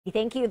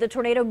Thank you. The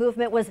tornado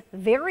movement was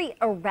very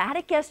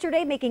erratic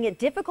yesterday, making it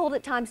difficult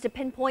at times to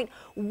pinpoint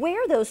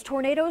where those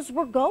tornadoes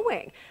were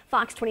going.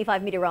 Fox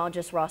 25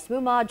 meteorologist Ross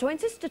Mumma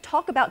joins us to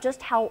talk about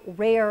just how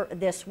rare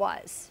this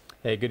was.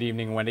 Hey, good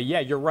evening, Wendy. Yeah,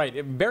 you're right.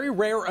 A very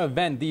rare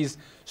event. These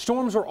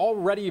storms are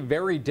already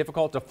very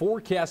difficult to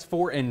forecast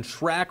for and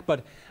track,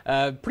 but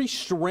pretty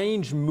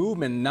strange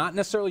movement, not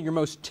necessarily your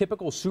most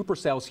typical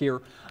supercells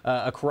here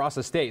across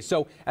the state.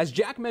 So as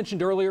Jack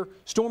mentioned earlier,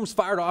 storms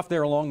fired off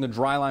there along the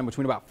dry line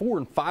between about 4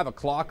 and 5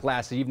 o'clock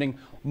last evening.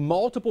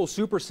 Multiple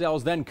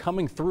supercells then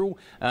coming through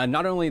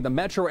not only the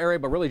metro area,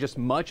 but really just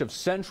much of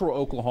central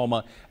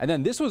Oklahoma. And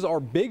then this was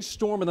our big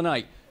storm of the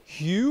night.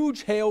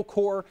 Huge hail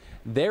core.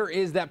 There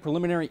is that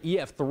preliminary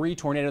EF3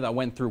 tornado that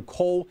went through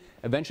Cole,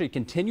 eventually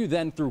continued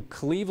then through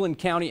Cleveland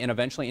County and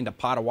eventually into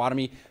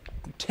Pottawatomie.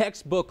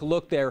 Textbook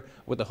look there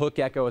with the hook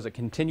echo as it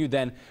continued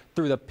then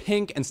through the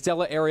Pink and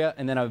Stella area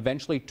and then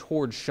eventually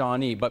towards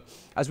Shawnee. But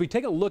as we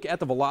take a look at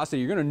the velocity,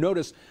 you're going to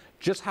notice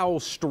just how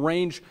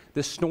strange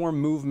the storm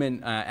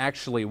movement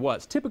actually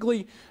was.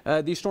 Typically,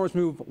 these storms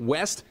move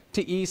west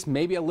to east,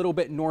 maybe a little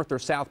bit north or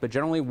south, but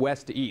generally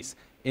west to east.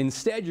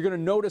 Instead, you're going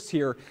to notice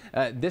here,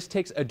 this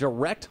takes a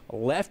direct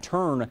left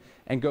turn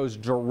and goes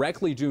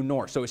directly due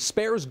north. So it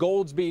spares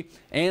Goldsby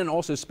and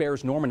also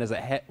spares Norman as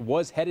it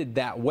was headed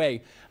that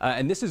way.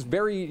 And this is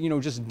very,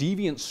 just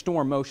deviant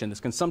storm motion. This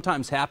can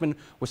sometimes happen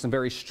with some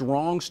very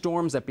strong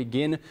storms that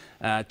begin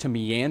to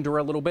meander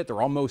a little bit.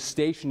 They're almost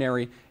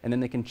stationary, and then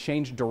they can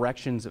change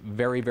directions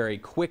very, very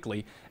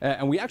quickly.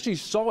 And we actually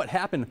saw it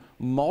happen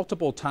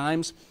multiple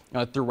times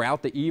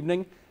throughout the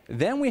evening.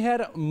 Then we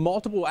had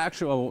multiple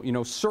actual,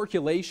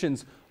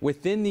 circulations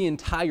within the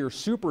entire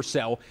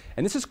supercell,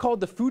 and this is called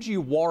the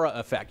Fujiwhara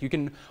effect. You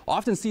can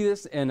often see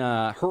this in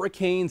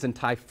hurricanes and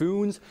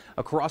typhoons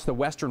across the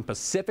western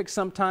Pacific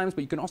sometimes,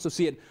 but you can also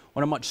see it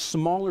on a much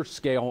smaller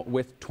scale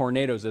with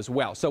tornadoes as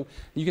well. So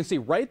you can see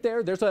right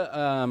there, there's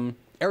a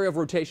area of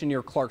rotation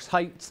near Clarks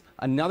Heights,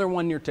 another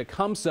one near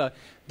Tecumseh.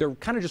 They're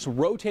kind of just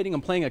rotating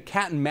and playing a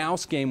cat and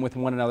mouse game with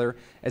one another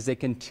as they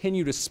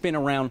continue to spin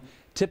around.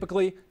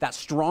 Typically, that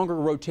stronger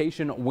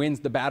rotation wins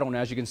the battle, and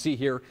as you can see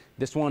here,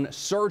 this one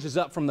surges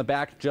up from the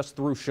back just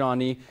through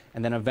Shawnee,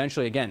 and then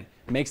eventually, again,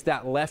 makes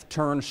that left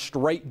turn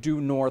straight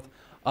due north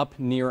up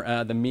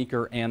near the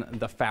Meeker and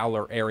the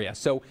Fowler area.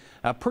 So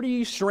a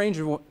pretty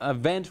strange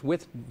event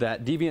with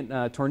that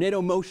deviant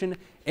tornado motion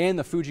and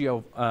the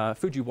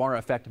Fujiwhara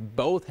effect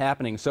both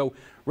happening. So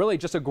really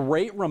just a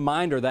great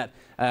reminder that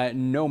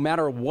no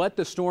matter what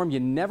the storm, you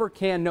never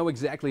can know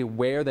exactly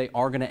where they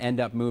are going to end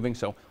up moving.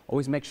 So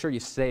always make sure you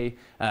stay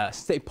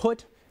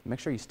put, make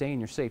sure you stay in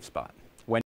your safe spot.